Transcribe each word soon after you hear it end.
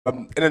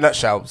In a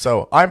nutshell,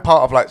 so I'm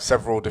part of like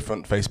several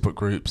different Facebook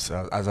groups,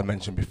 as I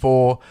mentioned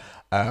before.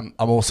 I'm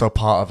also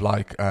part of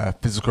like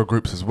physical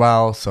groups as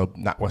well. So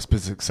NatWest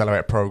Business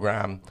Accelerator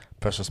Program,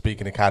 Personal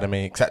Speaking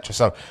Academy, etc.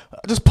 So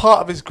just part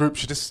of these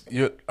groups,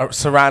 you're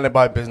surrounded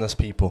by business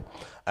people.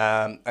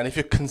 And if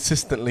you're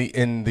consistently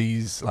in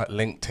these like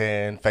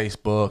LinkedIn,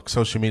 Facebook,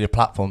 social media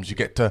platforms, you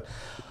get to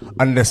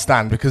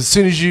understand because as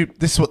soon as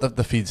this is what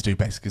the feeds do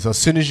basically. So as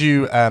soon as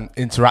you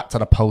interact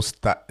on a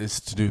post that is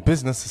to do with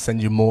business, they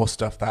send you more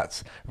stuff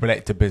that's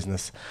related to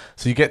business.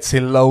 So you get to see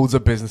loads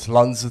of business,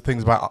 loads of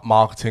things about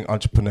marketing,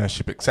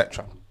 entrepreneurship,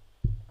 etc.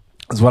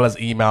 As well as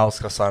emails,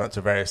 because I sign up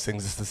to various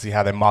things just to see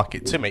how they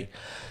market to me.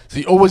 So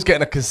you're always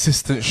getting a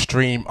consistent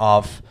stream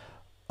of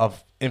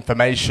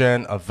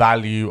information, of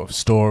value, of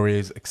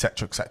stories,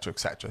 etc., etc.,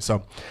 etc.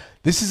 So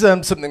this is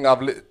something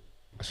actually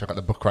I got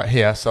the book right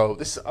here. So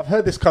I've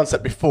heard this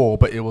concept before,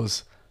 but it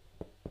was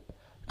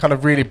kind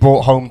of really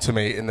brought home to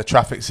me in the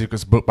Traffic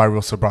Secrets book by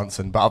Russell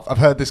Brunson. But I've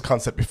heard this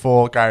concept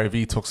before. Gary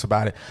Vee talks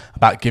about it,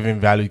 about giving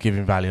value,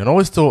 and I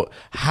always thought,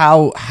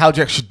 how do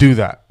you actually do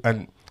that?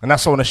 And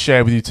that's what I want to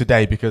share with you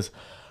today, because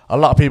a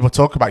lot of people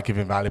talk about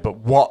giving value, but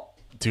what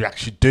do you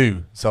actually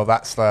do? So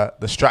that's the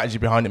strategy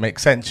behind it.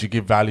 Makes sense. You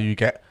give value, you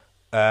get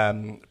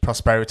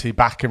prosperity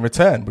back in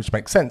return, which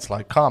makes sense.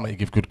 Like karma, you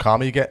give good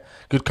karma, you get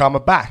good karma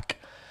back.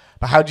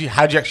 But how do you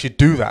actually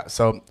do that?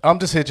 So I'm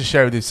just here to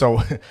share with you. So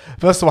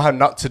first of all, how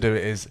not to do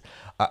it is,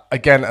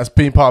 again, as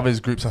being part of these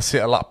groups, I see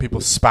a lot of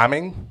people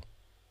spamming.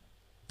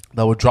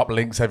 They will drop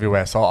links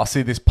everywhere. So I'll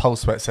see this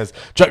post where it says,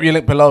 drop your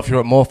link below if you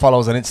want more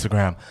followers on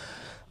Instagram.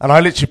 And I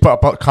literally put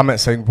up a comment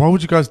saying, why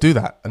would you guys do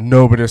that? And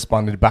nobody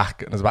responded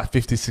back. And there's about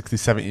 50, 60,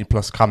 70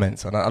 plus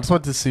comments. And I just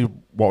wanted to see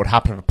what would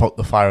happen if I poked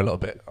the fire a little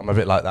bit. I'm a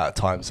bit like that at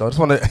times. So I just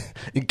want to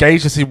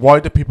engage to see, why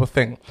do people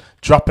think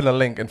dropping a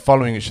link and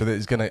following each other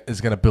is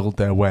gonna build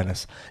their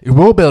awareness? It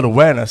will build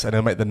awareness and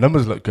it'll make the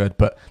numbers look good,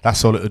 but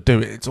that's all it'll do.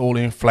 It's all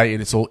inflated.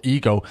 It's all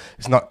ego.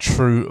 It's not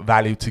true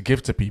value to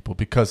give to people,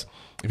 because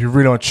if you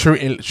really want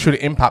to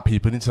truly impact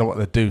people, you need to know what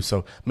they do.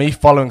 So me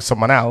following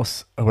someone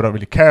else who I don't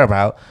really care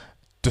about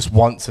just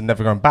once and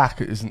never going back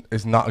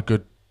is not a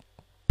good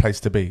place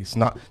to be. It's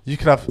not. You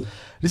can have.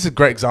 This is a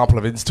great example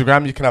of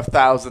Instagram. You can have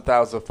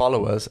thousands of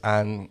followers,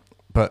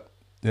 but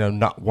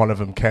not one of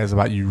them cares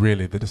about you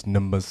really. They're just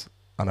numbers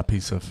on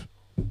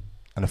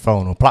a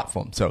phone or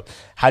platform. So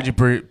how do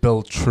you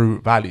build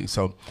true value?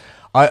 So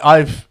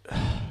I've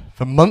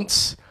for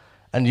months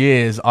and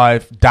years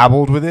I've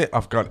dabbled with it.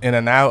 I've gone in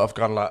and out. I've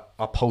gone like,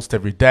 I'll post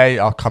every day.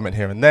 I'll comment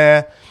here and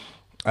there.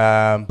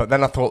 But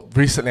then I thought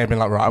recently, I've been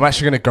like, right, I'm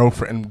actually going to go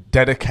for it and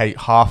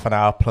dedicate half an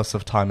hour plus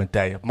of time a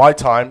day of my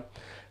time,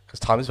 because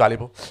time is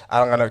valuable,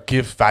 and I'm going to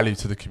give value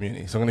to the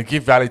community. So I'm going to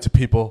give value to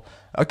people.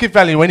 I'll give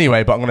value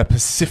anyway, but I'm going to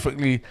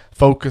specifically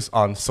focus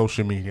on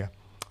social media.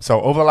 So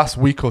over the last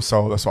week or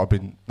so, that's what I've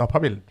been, no,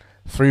 probably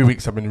 3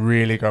 weeks, I've been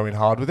really going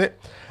hard with it,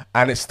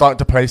 and it's starting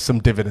to pay some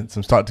dividends.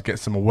 I'm starting to get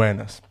some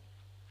awareness.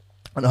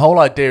 And the whole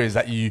idea is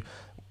that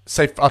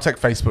I'll take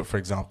Facebook for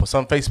example. So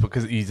on Facebook,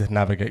 it's easy to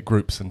navigate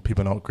groups and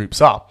people know what groups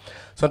are.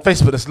 So on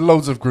Facebook, there's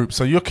loads of groups.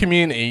 So your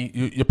community,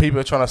 your people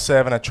are trying to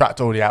serve and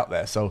attract already out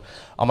there. So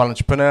I'm an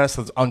entrepreneur,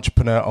 so there's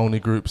entrepreneur only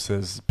groups,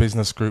 there's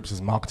business groups,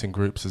 there's marketing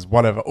groups, there's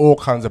whatever, all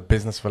kinds of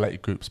business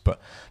related groups. But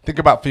think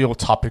about for your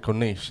topic or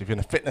niche. If you're in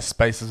a fitness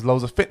space, there's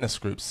loads of fitness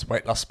groups.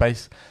 Weight loss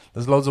space,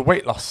 there's loads of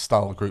weight loss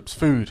style groups.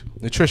 Food,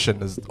 nutrition,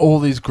 there's all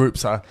these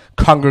groups are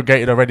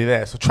congregated already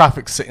there. So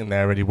traffic's sitting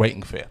there already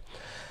waiting for you,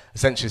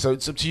 essentially. So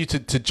it's up to you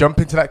to jump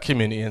into that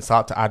community and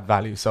start to add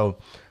value. So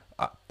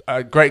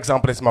a great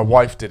example is my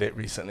wife did it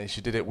recently. She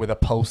did it with a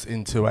post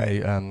into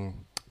a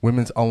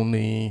women's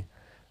only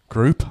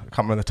group. I can't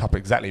remember the topic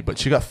exactly, but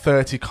she got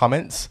 30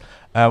 comments,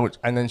 and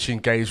then she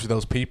engaged with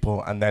those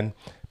people. And then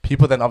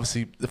people then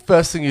obviously, the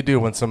first thing you do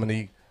when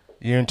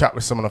you interact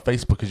with someone on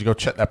Facebook is you go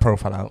check their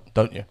profile out,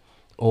 don't you?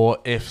 Or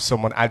if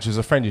someone adds you as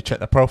a friend, you check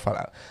their profile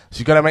out. So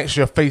you've got to make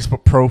sure your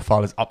Facebook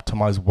profile is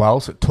optimized well.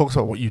 So it talks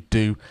about what you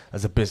do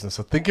as a business.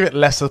 So think of it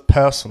less as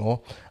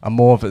personal and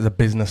more of it as a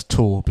business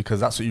tool, because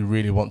that's what you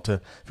really want to,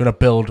 if you want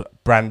to build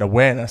brand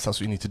awareness, that's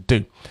what you need to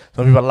do.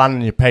 So if people land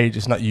on your page,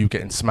 it's not you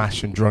getting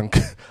smashed and drunk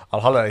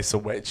on holiday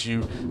somewhere. It's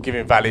you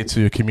giving value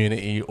to your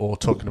community or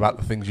talking about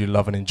the things you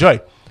love and enjoy.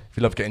 If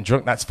you love getting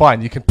drunk, that's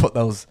fine. You can put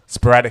those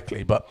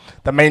sporadically, but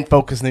the main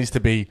focus needs to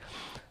be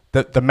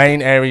the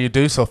main area you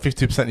do. So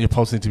 50% of your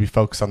posts need to be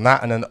focused on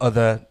that, and then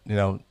other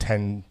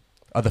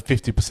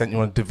 50% you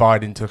want to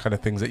divide into kind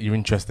of things that you're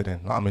interested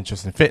in. Like I'm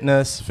interested in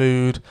fitness,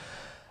 food,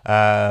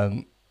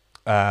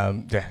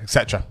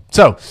 etc.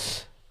 So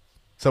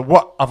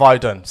what have I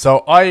done?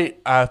 So I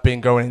have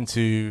been going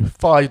into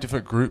 5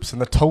 different groups, and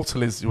the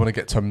total is you want to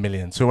get to 1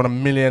 million. So you want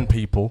 1 million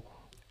people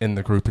in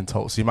the group in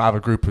total. So you might have a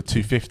group of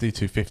 250,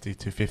 250,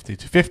 250,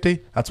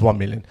 250. That's 1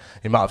 million.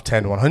 You might have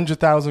 10,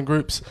 100,000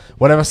 groups,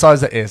 whatever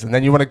size that is. And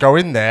then you want to go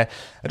in there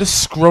and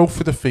just scroll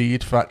through the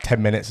feed for about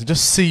 10 minutes and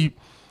just see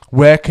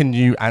where can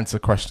you answer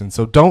questions?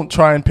 So don't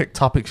try and pick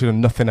topics you know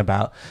nothing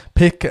about.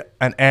 Pick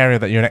an area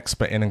that you're an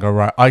expert in and go,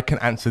 right, I can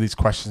answer these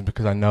questions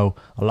because I know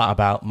a lot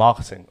about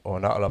marketing, or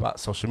not a lot about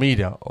social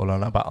media, or a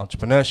lot about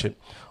entrepreneurship,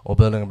 or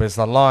building a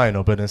business online,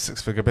 or building a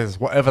 6-figure business,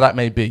 whatever that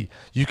may be.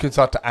 You can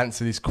start to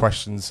answer these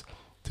questions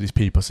to these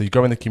people. So you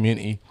go in the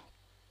community,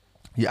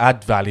 you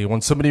add value. When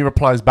somebody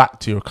replies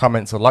back to you or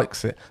comments or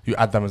likes it, you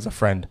add them as a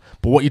friend.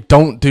 But what you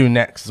don't do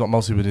next is what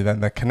most people do then.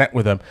 They connect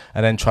with them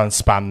and then try and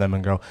spam them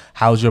and go,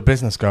 how's your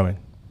business going?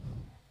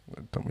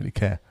 I don't really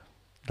care.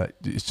 Like,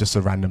 it's just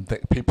a random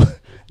thing. People,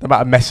 no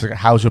matter message,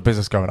 how's your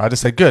business going? I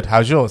just say, good,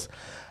 how's yours?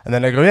 And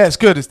then they go, yeah, it's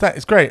good,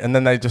 it's great. And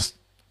then they just,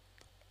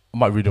 I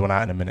might read one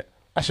out in a minute.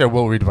 Actually, I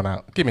will read one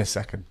out. Give me a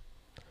second.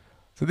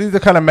 So these are the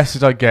kind of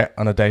message I get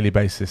on a daily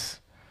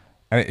basis.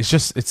 And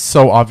it's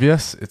so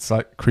obvious. It's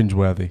like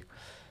cringeworthy.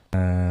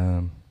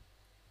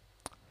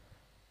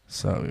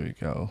 So here we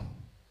go.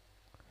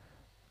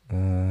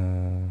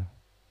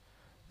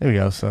 Here we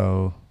go.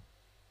 So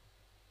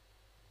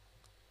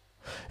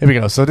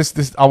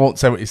this I won't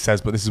say what he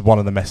says, but this is one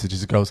of the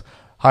messages. It goes,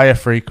 "Hiya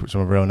Freak," which is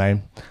my real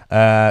name.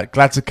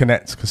 Glad to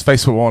connect because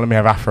Facebook won't let me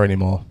have Afro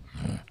anymore.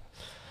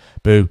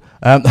 Boo.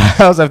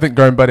 How's everything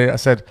going, buddy? I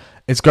said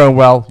it's going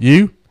well.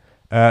 You?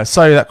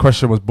 Sorry, that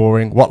question was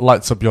boring. What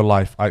lights up your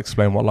life? I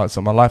explained what lights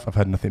up my life. I've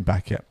had nothing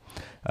back yet.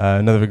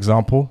 Another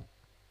example.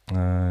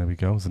 There we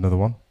go. There's another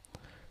one.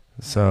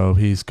 So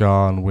he's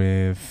gone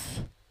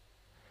with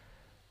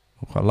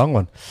quite a long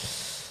one.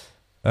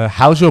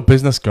 How's your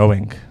business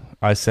going?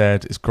 I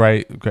said it's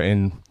great.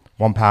 Getting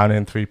 £1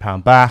 in,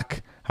 £3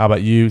 back. How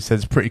about you? He said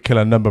it's a pretty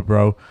killer number,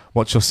 bro.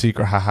 What's your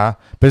secret? Haha.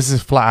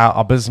 Business is flat out.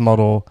 Our business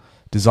model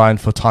designed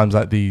for times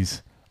like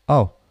these.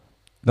 Oh,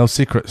 no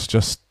secrets.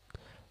 Just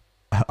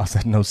I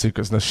said no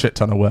secrets. No shit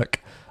ton of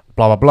work.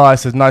 Blah blah blah. I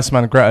said nice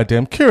man, great idea.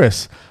 I'm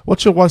curious.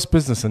 What's your wife's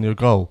business and your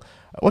goal?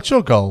 What's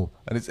your goal?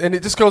 And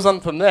it just goes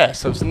on from there.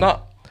 So it's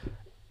not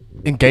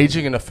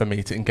engaging enough for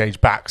me to engage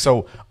back.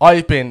 So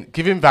I've been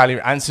giving value,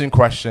 answering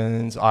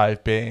questions.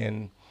 I've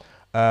been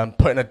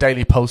putting a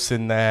daily post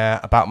in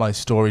there about my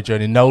story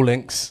journey. No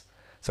links.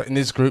 So in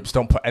these groups,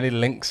 don't put any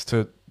links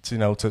to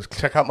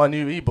check out my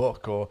new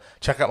ebook or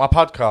check out my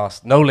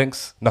podcast. No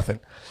links, nothing.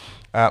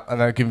 And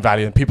then giving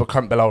value, and people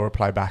comment below,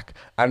 reply back.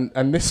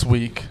 And this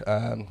week,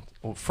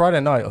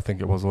 Friday night, I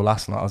think it was, or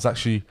last night, I was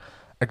actually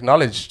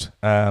acknowledged.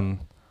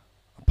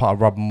 Part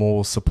of Rob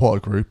Moore's supporter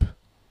group,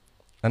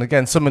 and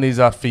again, some of these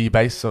are fee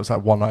based, so it's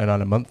like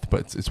 $1.99 a month,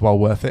 but it's well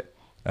worth it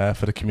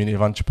for the community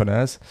of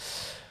entrepreneurs.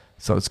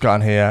 So it's got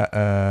on here.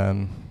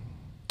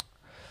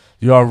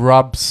 You are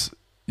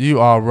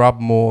Rob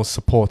Moore's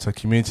supporter,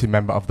 community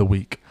member of the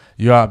week.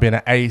 You are being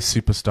an A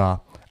superstar,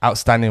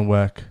 outstanding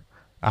work,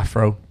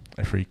 Afro,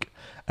 a freak.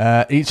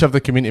 Each of the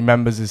community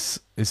members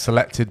is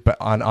selected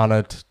and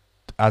honoured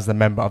as the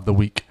member of the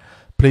week.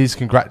 Please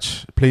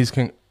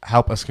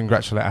help us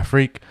congratulate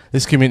Afreak.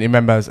 This community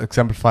member has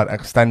exemplified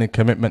outstanding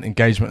commitment,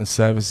 engagement, and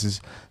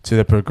services to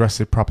the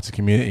progressive property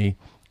community,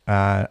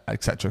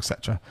 etc.,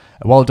 etc.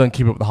 Well done,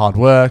 keep up the hard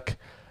work,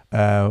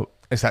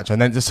 etc.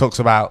 And then it just talks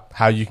about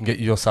how you can get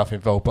yourself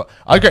involved. But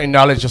I got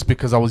acknowledged just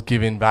because I was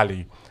giving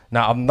value.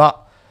 Now,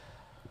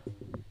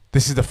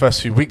 this is the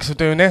first few weeks of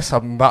doing this.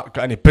 I've not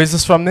got any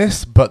business from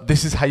this, but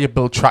this is how you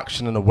build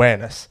traction and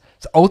awareness.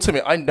 So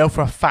ultimately, I know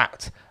for a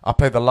fact, I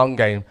play the long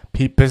game,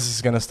 business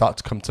is going to start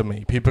to come to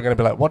me. People are going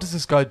to be like, what does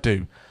this guy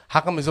do? How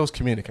come he's always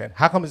communicating?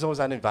 How come he's always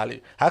adding value?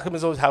 How come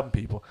he's always helping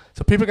people?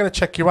 So people are going to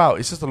check you out.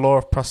 It's just the law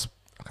of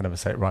I can never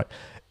say it right.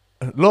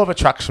 Law of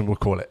attraction, we'll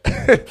call it.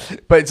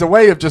 But it's a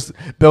way of just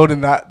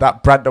building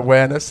that brand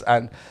awareness,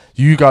 and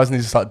you guys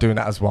need to start doing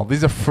that as well.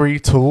 These are free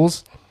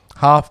tools,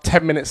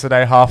 10 minutes a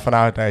day, half an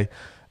hour a day.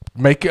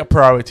 Make it a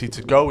priority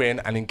to go in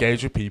and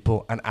engage with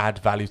people and add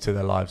value to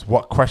their lives.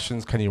 What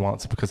questions can you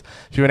answer? Because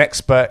if you're an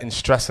expert in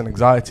stress and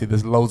anxiety,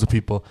 there's loads of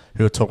people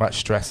who are talking about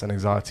stress and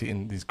anxiety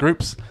in these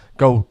groups.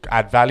 Go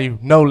add value.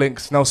 No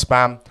links, no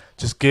spam.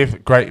 Just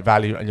give great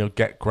value and you'll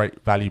get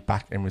great value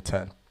back in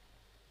return.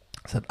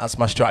 So that's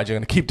my strategy.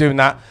 I'm going to keep doing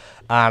that,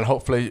 and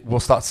hopefully we'll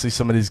start to see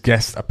some of these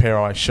guests appear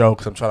on my show,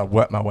 because I'm trying to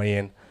work my way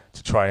in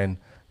to try and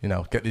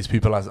get these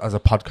people as a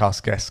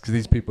podcast guest, because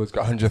these people has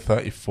got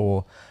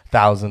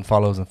 134,000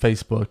 followers on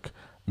Facebook,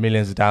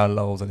 millions of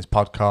downloads on his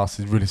podcast.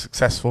 He's really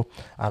successful,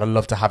 and I'd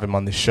love to have him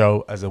on this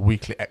show as a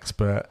weekly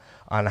expert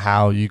on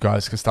how you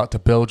guys can start to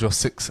build your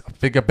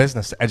 6-figure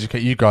business, to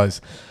educate you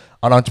guys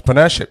on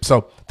entrepreneurship.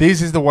 So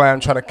this is the way I'm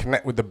trying to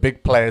connect with the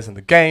big players in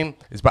the game,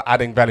 is by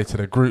adding value to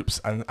their groups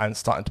and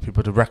starting to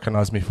people to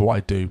recognize me for what I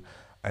do,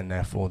 and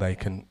therefore they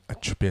can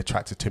be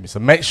attracted to me.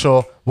 So make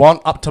sure, one,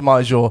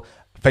 optimize your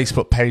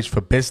Facebook page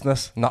for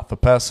business, not for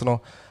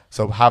personal.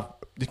 So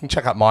you can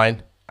check out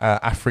mine,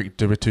 Afreak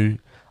Diritu.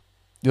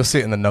 You'll see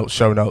it in the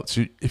show notes.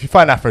 If you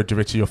find Afro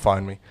Diritu, you'll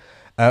find me.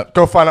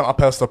 Go find out my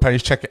personal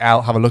page, check it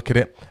out, have a look at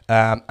it,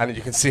 and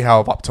you can see how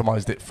I've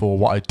optimized it for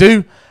what I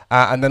do.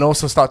 And then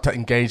also start to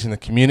engage in the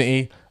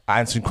community,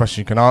 answering questions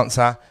you can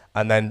answer,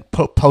 and then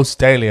post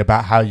daily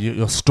about how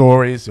your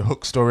stories, your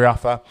hook story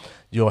offer,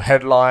 your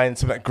headline,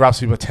 something that grabs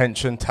people's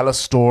attention. Tell a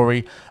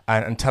story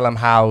and tell them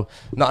how,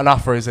 not an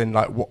offer is in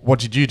like, what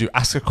did you do?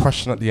 Ask a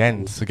question at the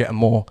end to get them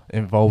more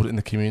involved in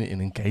the community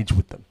and engage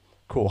with them.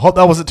 Cool. Hope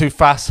that wasn't too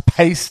fast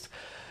paced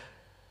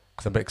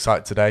because I'm a bit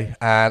excited today.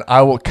 And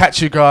I will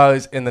catch you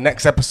guys in the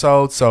next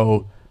episode.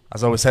 So,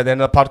 as I always say at the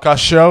end of the podcast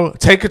show,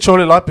 take control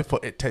of your life before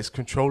it takes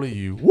control of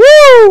you.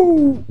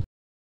 Woo!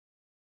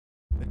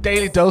 The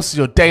Daily Dose is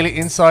your daily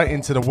insight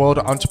into the world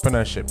of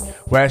entrepreneurship,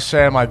 where I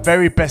share my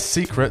very best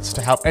secrets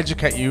to help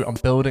educate you on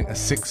building a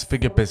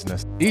six-figure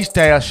business. Each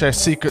day I share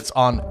secrets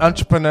on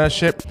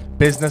entrepreneurship,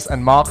 business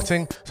and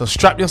marketing, so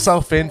strap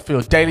yourself in for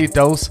your daily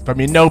dose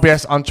from your no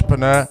BS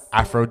entrepreneur,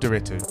 Afro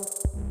Diritu.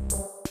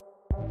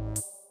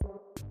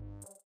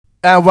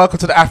 And welcome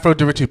to the Afro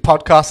Diritu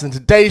podcast. In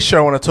today's show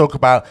I want to talk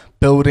about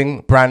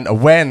building brand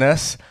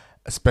awareness,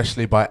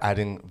 especially by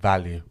adding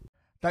value.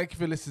 Thank you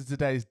for listening to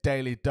today's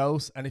Daily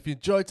Dose. And if you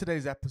enjoyed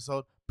today's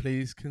episode,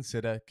 please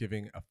consider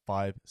giving a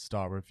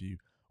 5-star review.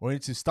 I want you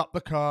to stop the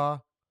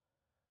car,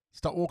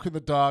 stop walking the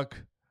dog,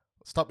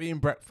 stop eating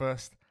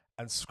breakfast,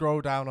 and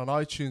scroll down on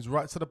iTunes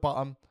right to the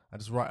bottom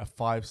and just write a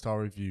 5-star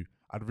review.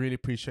 I'd really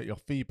appreciate your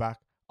feedback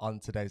on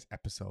today's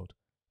episode.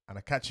 And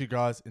I'll catch you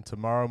guys in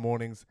tomorrow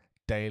morning's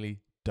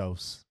Daily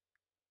Dose.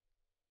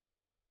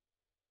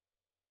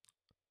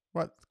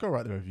 Right, go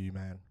write the review,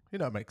 man. You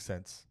know it makes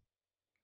sense.